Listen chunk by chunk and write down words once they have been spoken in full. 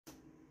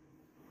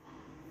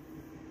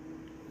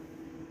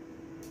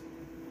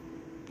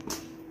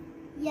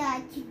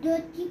Yeah, it's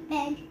dirty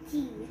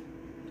panty.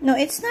 No,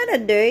 it's not a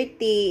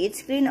dirty.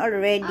 It's clean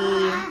already.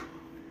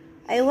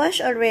 I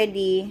wash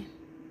already.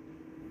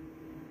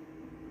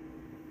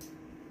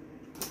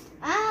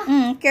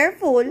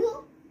 Careful.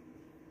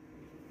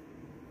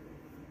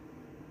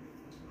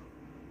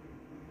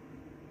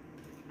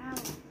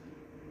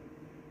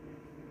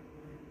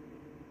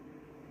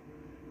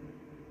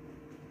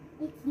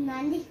 It's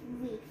nanny's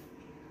wreath.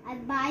 I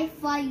buy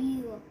for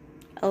you.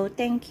 Oh,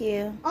 thank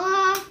you.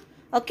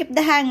 Oh, keep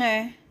the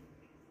hanger.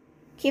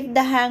 Keep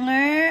the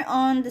hanger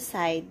on the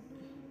side.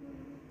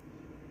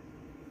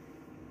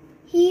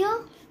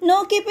 Here?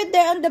 No, keep it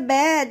there on the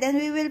bed. And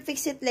we will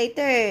fix it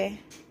later.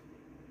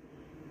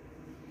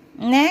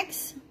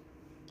 Next.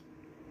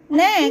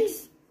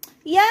 Next.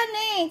 Yeah,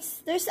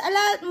 next. There's a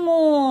lot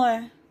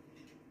more.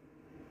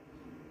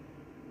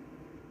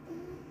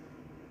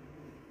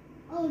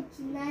 Oh, it's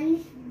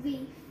nanny's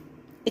wreath.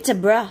 It's a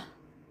bra.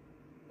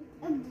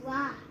 It's a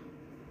bra.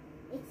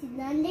 It's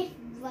nanny's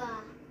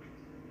bra.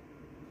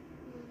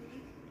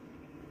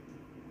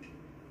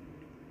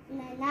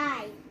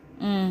 Nanay.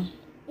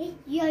 It's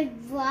your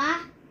bra?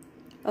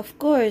 Of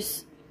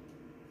course.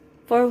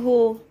 For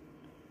who?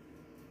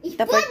 It's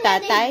for for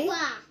tatay?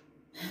 bra.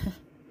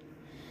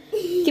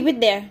 Keep it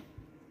there.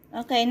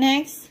 Okay,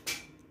 next.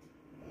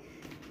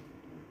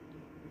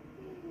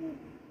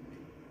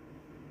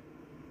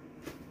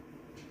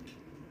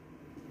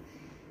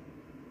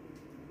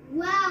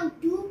 Wow,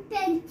 two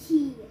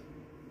panty.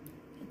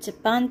 It's a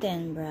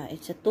panty bra.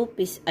 It's a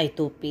two-piece.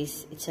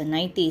 Two-piece. It's a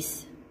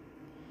 90s.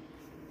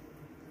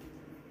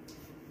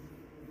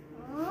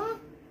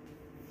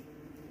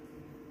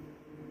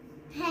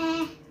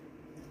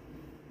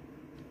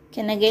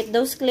 Can I get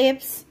those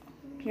clips?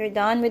 You're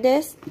done with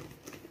this?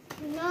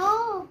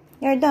 No.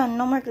 You're done.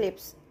 No more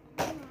clips.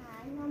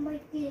 No more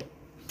clips.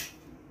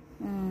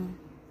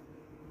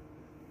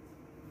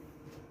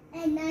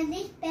 And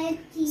nanny's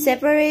panty.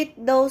 Separate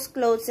those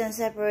clothes and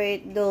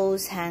separate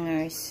those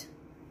hangers.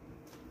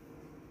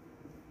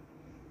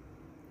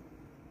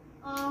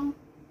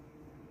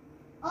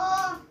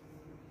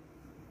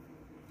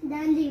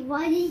 Nanny,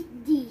 what is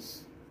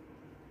this?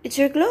 It's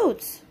your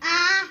clothes.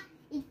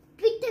 It's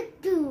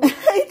Pikachu.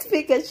 It's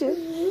Pikachu.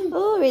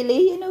 Oh,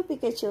 really? You know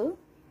Pikachu?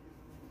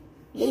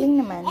 Galing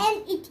naman.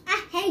 And it's a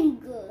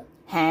hanger.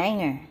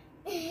 Hanger.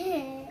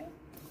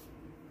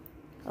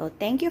 Oh,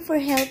 thank you for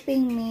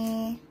helping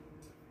me.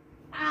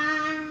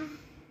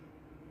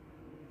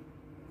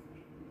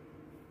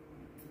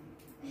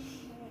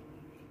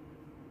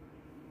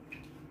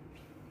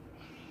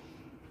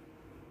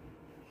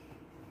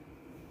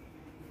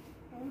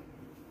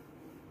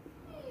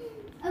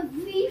 A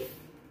brief?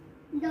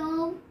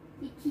 No,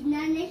 it's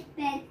nanny's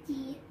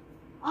panty.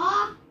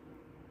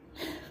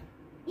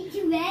 It's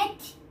wet.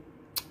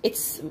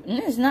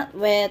 It's not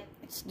wet.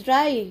 It's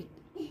dry.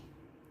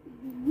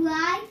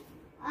 Dry?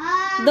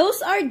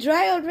 Those are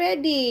dry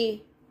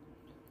already.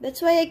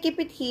 That's why I keep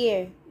it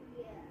here.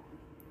 Yeah.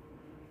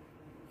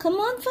 Come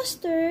on,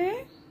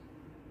 faster.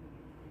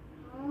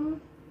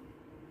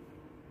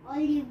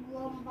 Only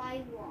one by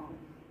one.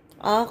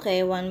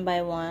 Okay, one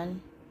by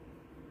one.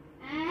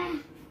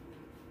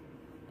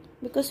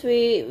 Because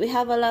we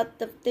have a lot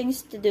of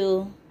things to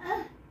do.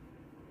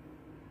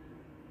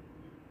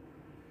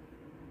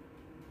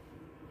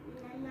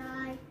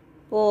 Nanay.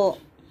 Po.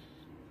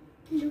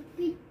 Look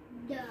it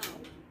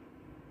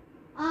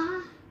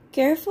down.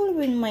 Careful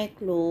with my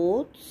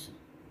clothes.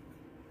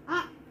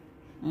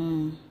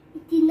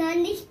 It's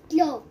nanny's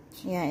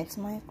clothes. Yeah,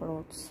 it's my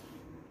clothes.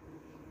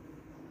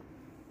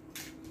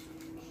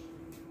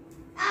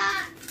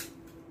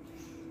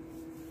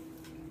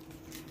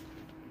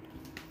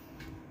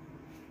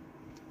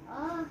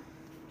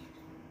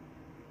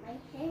 My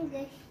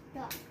hanger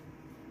stuck.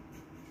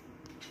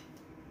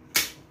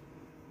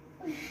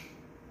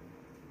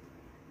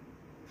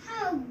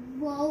 How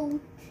about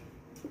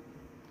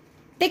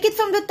Take it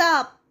from the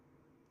top.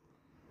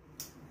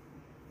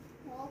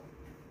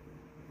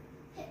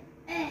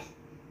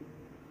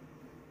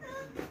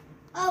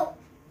 Oh,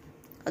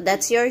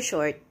 That's your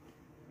short.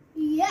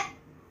 yeah.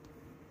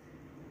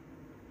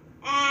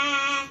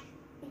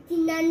 It's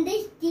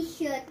nanny's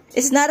t-shirt.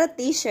 It's not a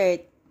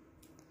t-shirt.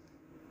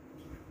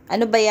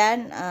 Ano ba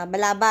yan?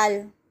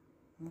 Balabal.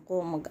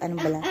 Ano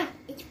bala?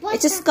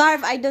 It's a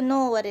scarf. I don't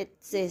know what it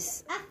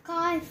is. A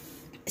scarf.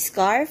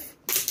 Scarf?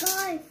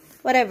 Scarf.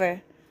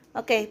 Whatever.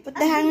 Okay, put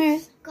the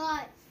hangers.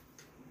 Scarf.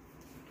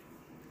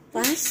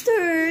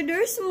 Faster.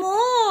 There's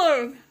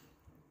more.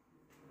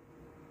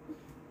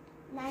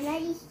 Nana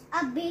is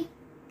a big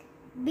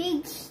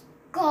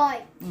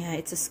scarf. Yeah,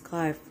 it's a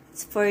scarf.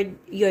 It's for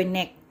your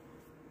neck.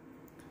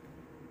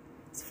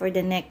 It's for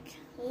the neck.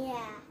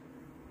 Yeah.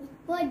 It's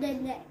for the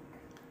neck.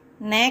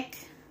 Neck.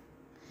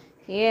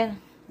 Here.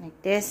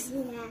 Like this.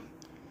 Yeah.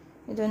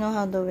 You don't know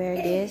how to wear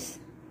this.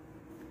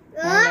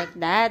 Like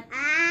that.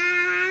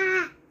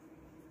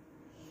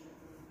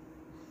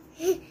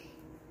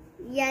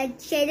 Yeah,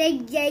 should I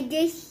get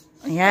this?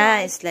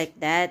 Yeah, it's like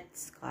that.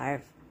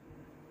 Scarf.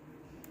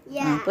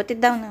 Yeah. Put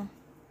it down now.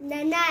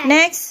 Nanay.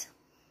 Next.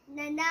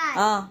 Nanay.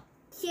 Oh.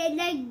 She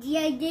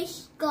like the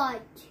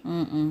scotch.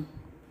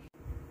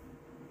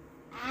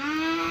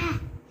 Ah.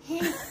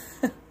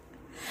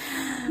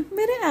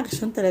 May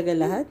reaction talaga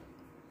lahat.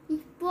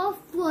 It's for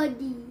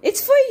funny.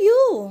 It's for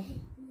you.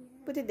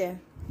 Put it there.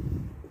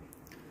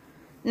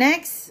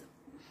 Next.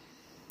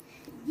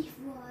 This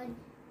one.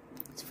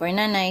 It's for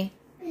nanay.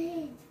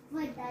 It's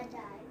for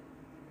nanay.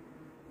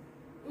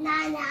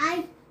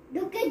 Nanay,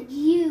 look at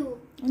you.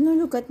 No,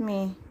 look at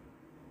me.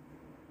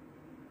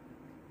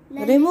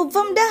 Nanay, Remove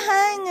from the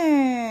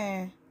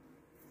hanger.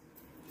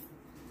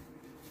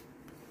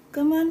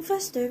 Come on,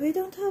 faster. We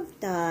don't have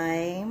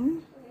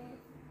time.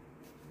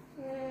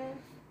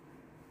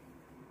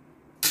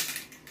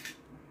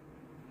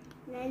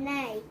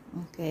 Nanay.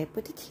 Okay,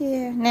 put it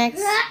here.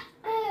 Next.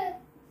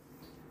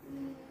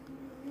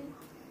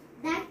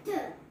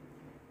 Doctor.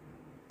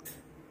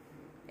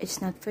 It's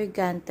not for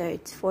Gunther.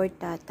 It's for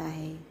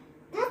tatay.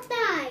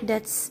 Tatay.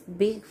 That's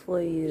big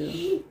for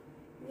you.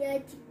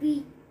 Let's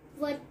be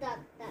for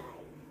tatay.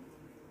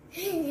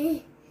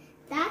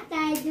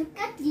 Tatay, look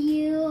at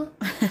you.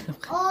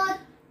 Oh.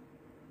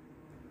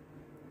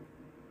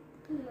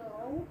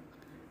 No.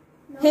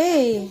 No.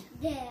 Hey.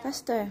 There.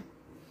 Faster.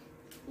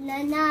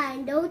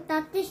 Nanay, no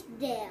touch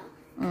there.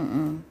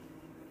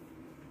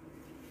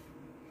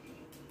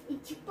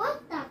 It's for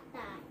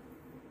tatay.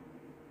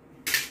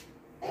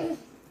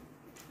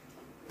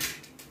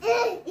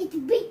 It's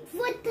big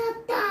for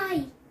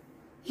tatay.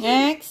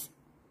 Next.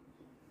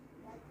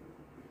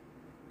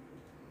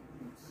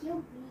 It's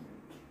so big.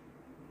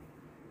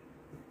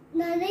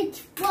 Nanay,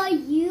 it's for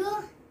you.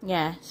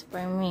 Yeah, it's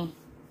for me.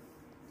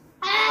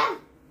 Ah!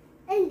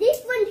 And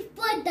this one is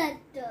for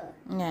doctor.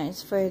 Yeah,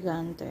 it's for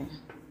Gunther.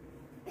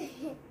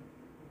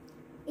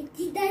 It's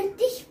the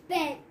dentist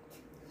pet.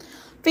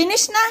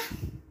 Finish na.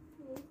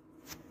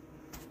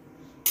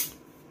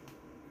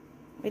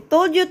 We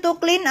told you to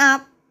clean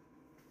up.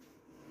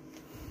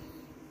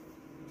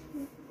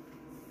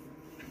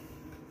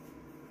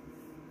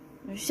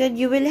 You said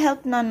you will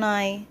help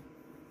nanay.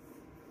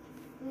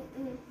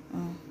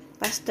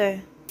 Faster.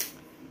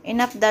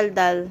 Enough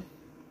daldal.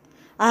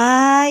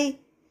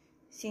 Ay!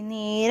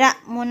 Sinira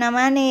mo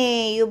naman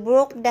eh. You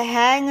broke the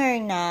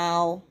hanger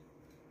now.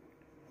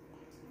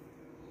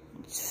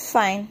 It's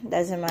fine.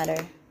 Doesn't matter.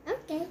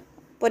 Okay.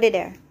 Put it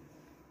there.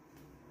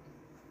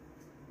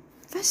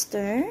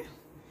 Faster.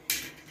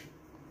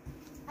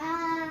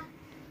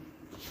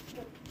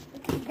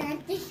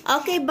 Dentist.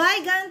 Okay, bye,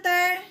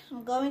 Gunther.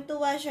 I'm going to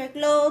wash your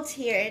clothes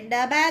here in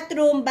the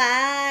bathroom.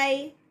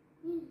 Bye.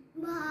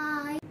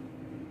 Bye.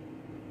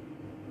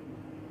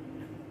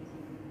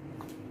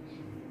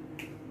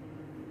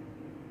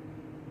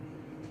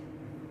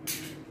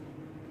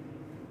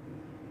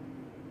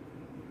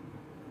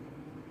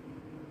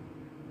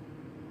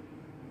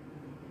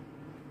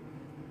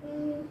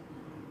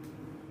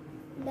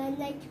 The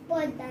next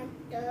for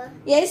doctor.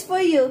 Yes, for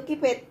you.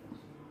 Keep it.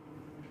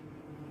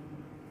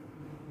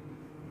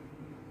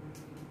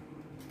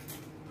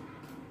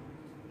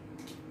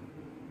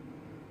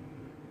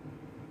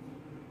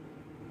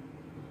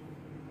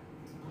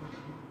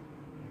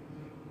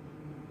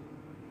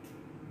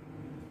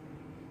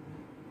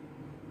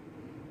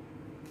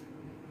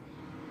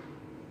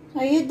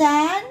 Are you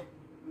done?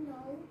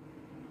 No.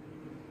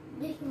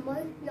 This is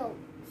my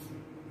clothes.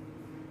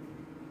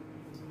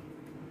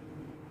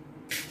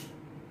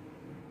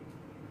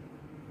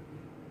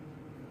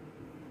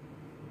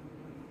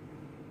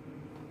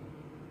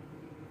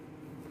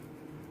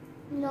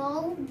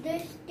 No,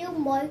 there's still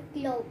more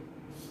clothes.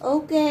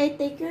 Okay,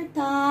 take your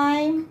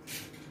time.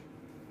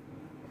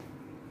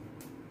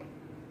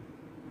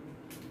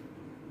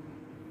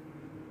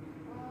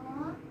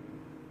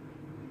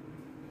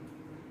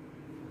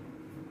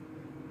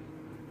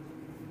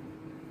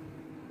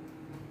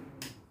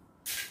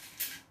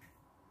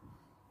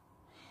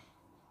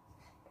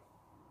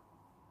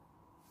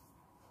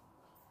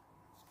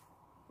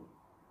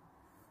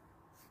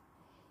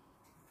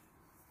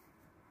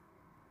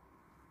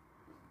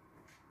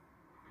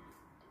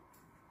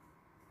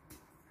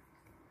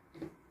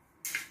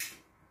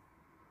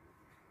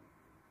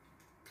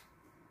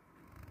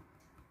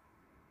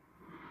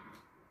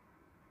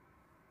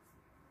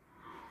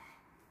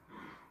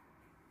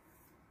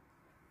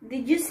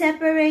 Did you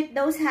separate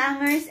those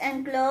hangers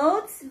and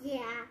clothes?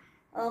 Yeah.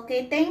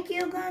 Okay, thank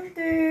you,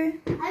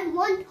 Gunther. I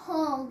want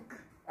hug.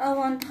 I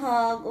want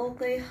hug.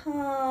 Okay,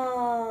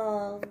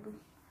 hug.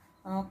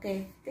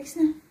 Okay, fix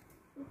na.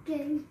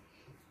 Okay.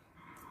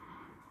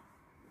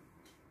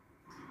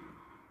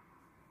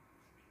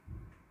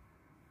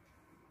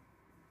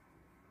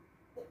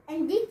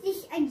 And this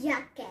is a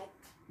jacket.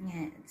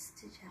 Yeah, it's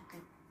the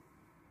jacket.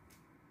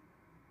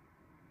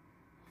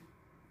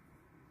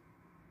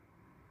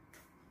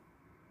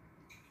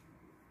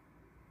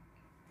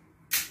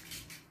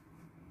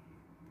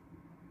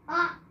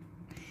 Ah,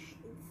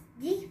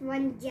 this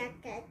one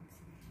jacket.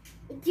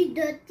 It's a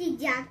dirty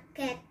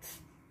jacket.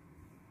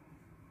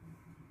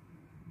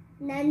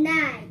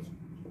 Nanay.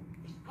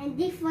 And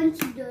this one's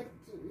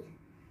dirty.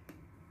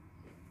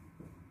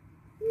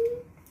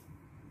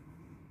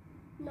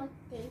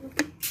 Nothing.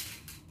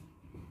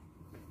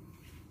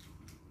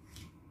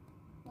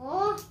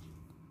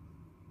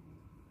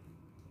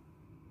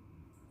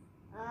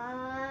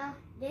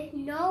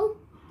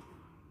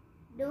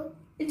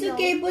 It's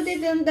okay, put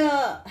it on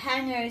the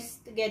hangers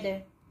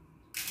together.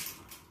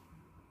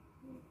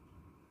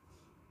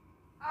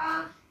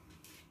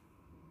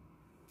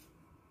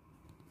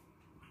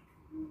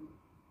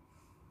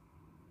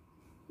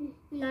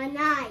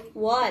 Nanay.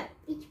 What?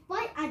 It's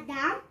for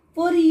Adam.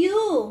 For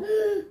you.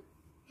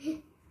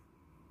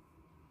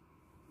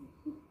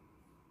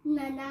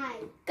 Nanay.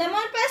 Come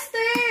on,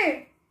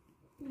 faster.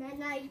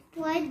 Nanay,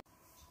 what?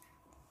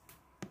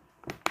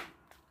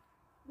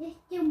 This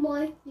is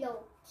more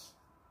clothes.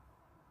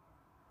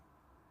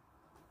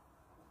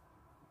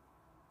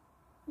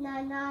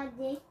 Nana,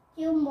 this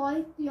is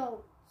more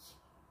clothes.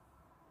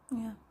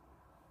 Yeah.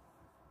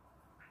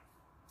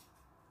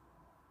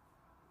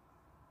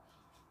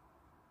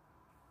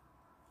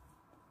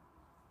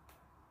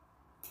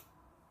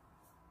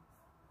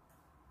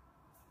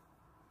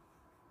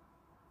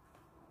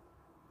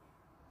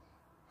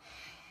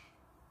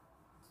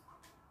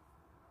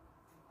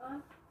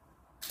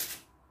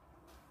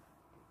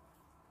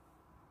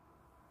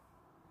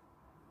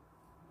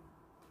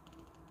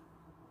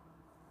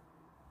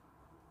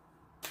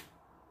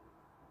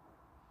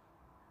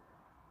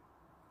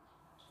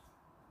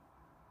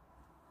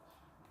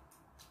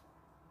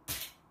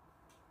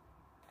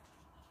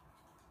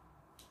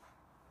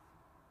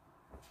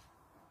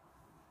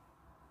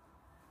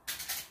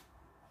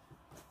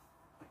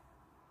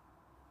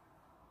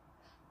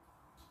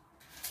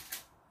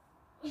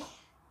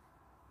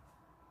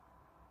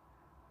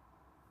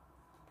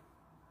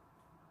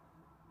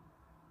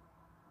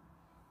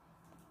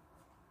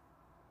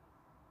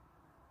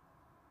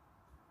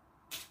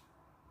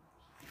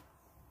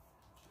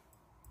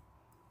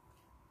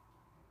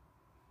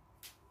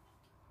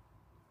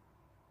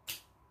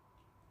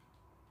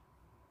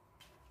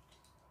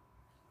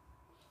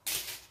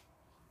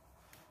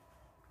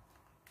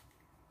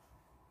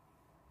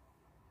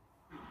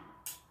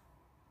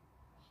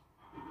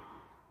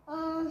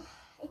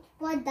 It's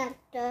for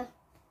doctor.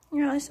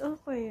 Yeah, it's all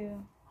for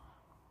you.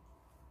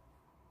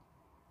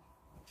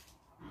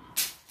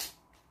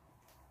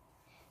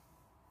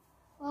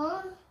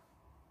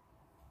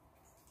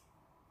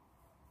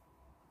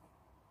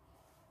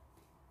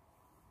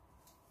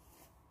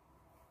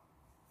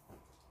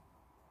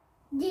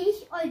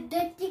 These are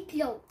dirty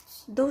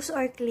clothes. Those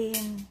are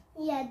clean.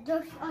 Yeah,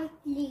 those are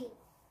clean.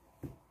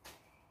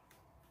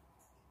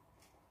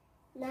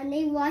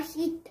 Nanny washed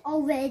it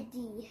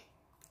already.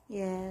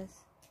 Yes.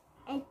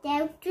 And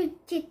tell to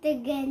it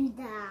again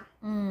there.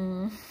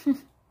 Move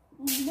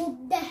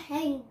the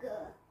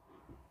hanger.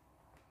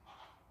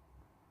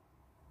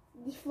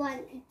 This one,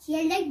 it's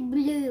like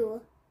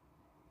blue.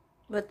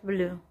 What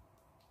blue?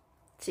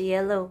 It's a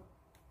yellow.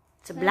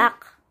 It's a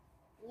black.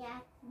 Yeah,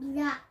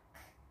 black.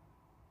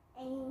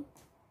 And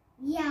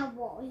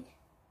yellow.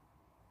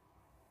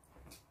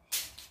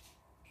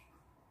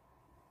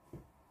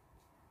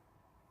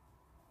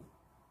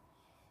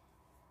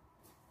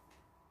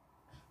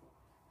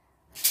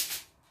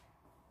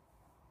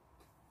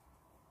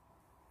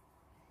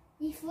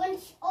 This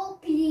one's all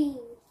clean.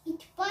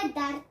 It's for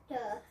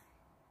doctor.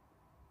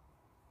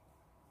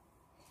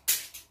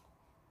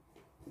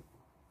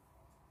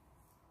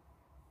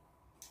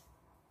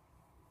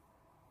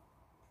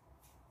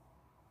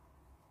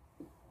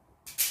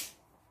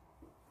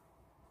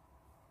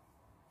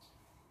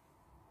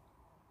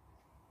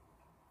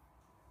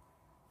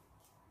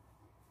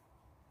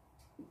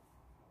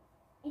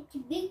 It's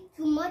big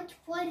too much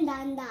for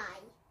nanay.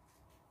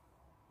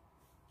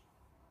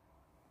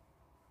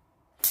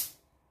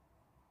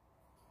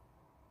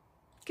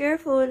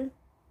 Careful.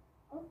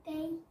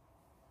 Okay.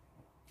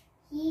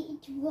 See,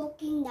 it's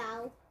working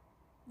now.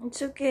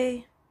 It's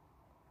okay.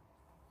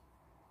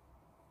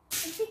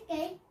 It's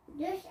okay.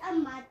 There's a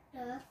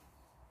matter.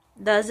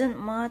 Doesn't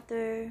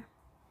matter.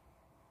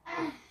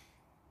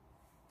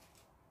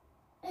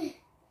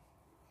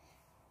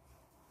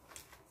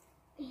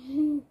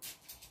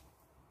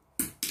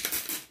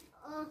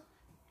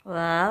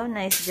 Wow,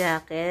 nice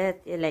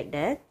jacket. You like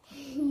that?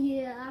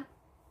 Yeah.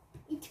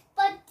 It's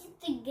put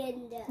it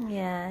together.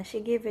 Yeah,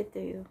 she gave it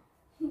to you.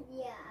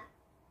 Yeah.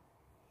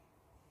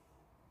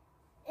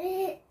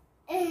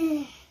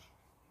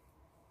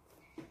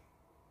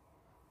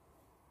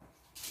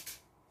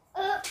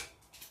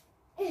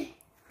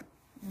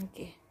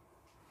 Okay.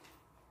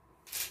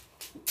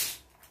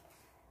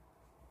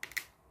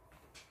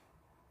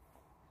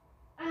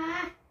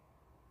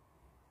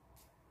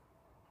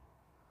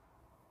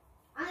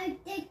 I'll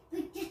take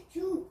picture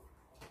too.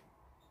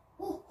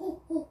 Ho,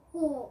 ho, ho,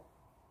 ho.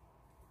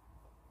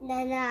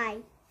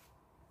 Nanay.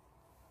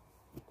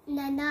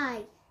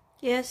 Nanay.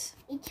 Yes,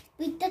 It's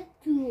picture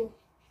too.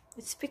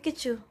 it's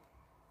Pikachu.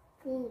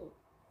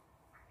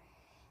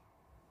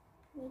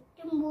 Need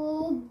to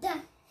move the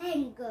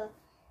hanger.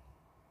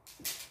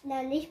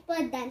 Nanay's for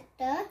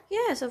doctor.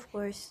 Yes, of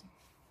course.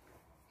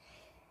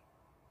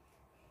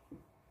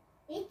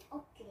 It's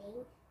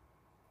okay.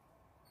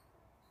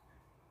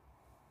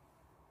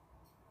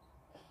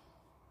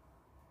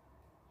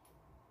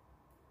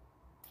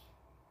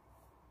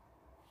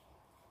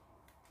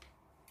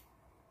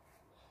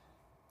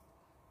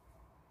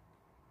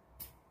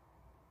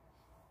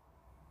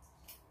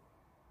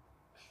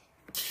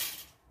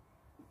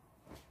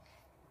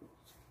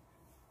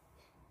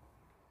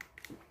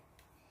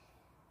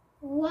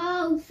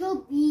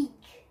 also big.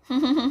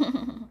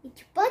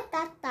 It's for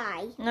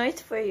tatay. No,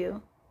 it's for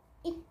you.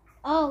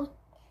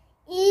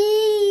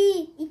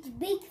 It's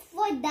big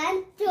for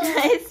Gunther.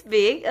 It's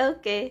big?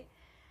 Okay.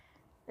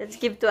 Let's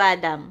give to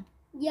Adam.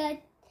 Yeah.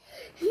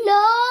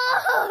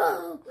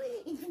 No!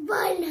 It's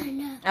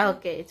banana.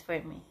 Okay, it's for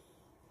me.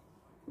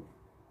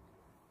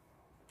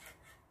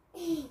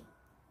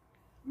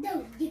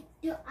 No, give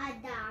to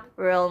Adam.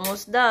 We're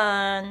almost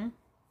done.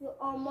 You're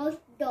almost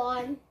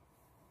done.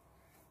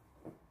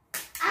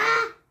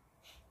 Ah!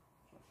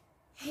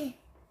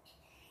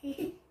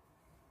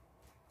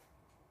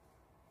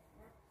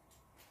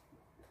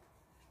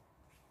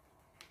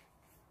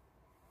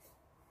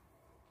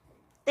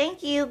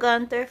 Thank you,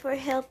 Gunther, for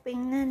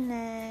helping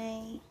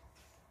nanay.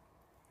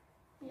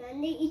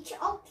 Nanay, it's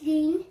all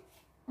clean.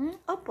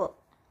 Opo.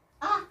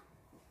 Ah!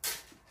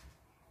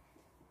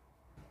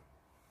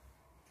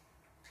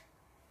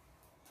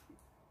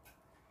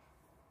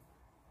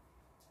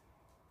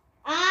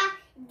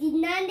 The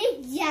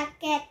nanay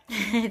jacket.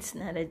 It's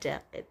not a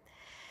jacket.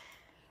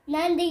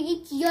 Nanay,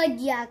 it's your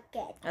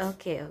jacket.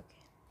 Okay, okay.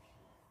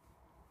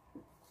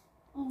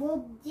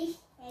 Move this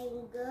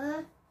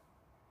hanger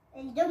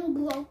and don't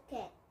broke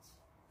it.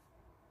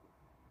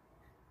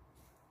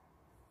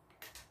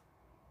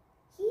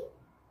 See?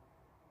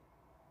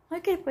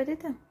 Okay, pwede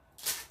ito.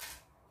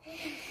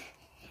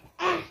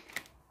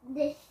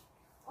 This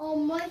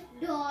almost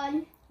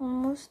done.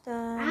 Almost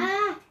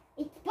done.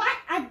 It's for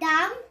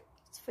Adam.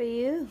 It's for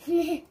you.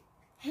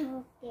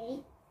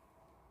 Okay.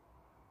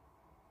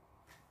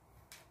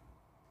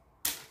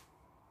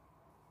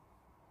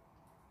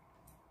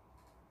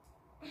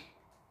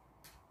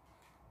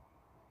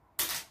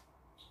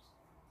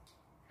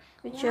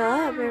 Good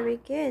job. Very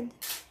good.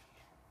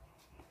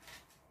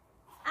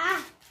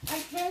 I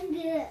can do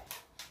it.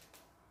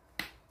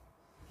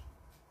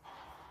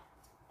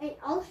 And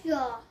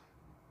also,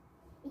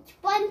 it's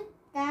fun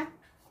that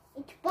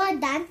it's for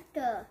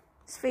Gunther.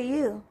 It's for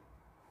you.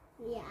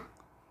 Yeah.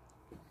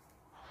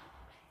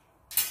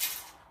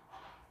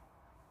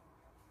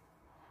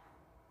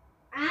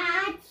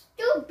 It's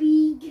too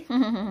big.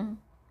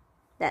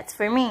 That's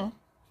for me.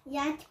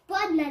 Yeah, it's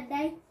fun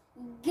that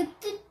you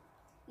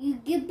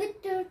give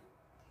it to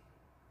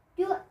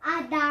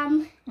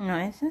Adam. No,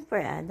 it's not for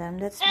Adam.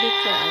 That's big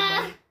for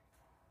Adam.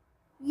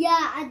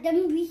 Yeah,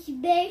 Adam is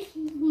very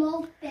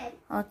small pet.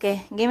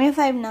 Okay, give me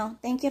 5 now.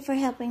 Thank you for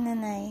helping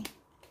nanay.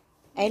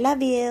 I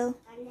love you.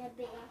 I love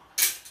it.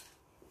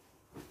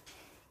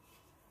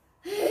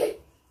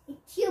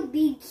 It's too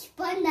big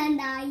for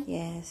nanay.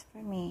 Yes,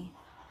 for me.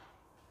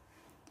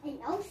 And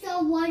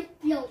also one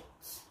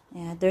clothes.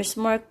 Yeah, there's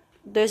more.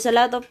 There's a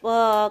lot of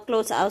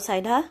clothes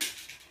outside, huh?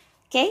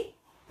 Okay?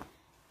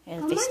 I'll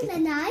Come fix on, it.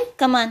 nanay.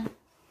 Come on.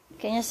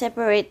 Can you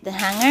separate the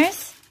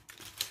hangers?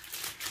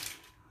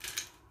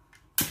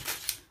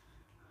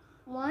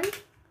 One.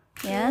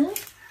 Yeah. Two.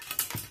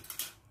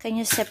 Can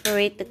you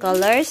separate the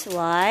colors?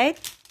 White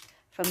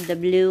from the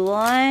blue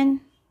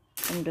one,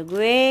 from the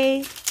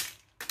gray.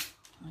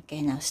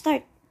 Okay, now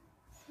start.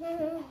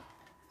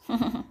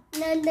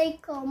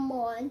 Nanay, come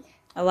on.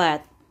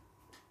 What?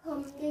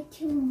 Come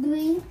get you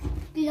green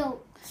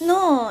clothes.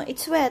 No,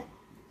 it's wet.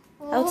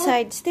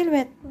 Outside, still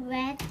wet.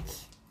 Red.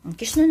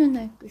 Kiss na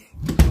nanay. Kiss.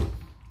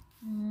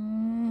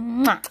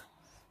 Mwah.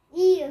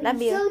 Ew,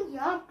 Love you. so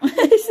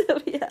yucky.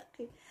 So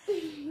yucky.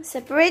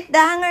 Separate the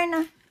hanger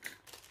na.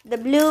 The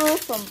blue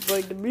from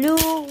for the blue,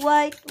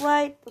 white,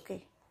 white.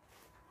 Okay.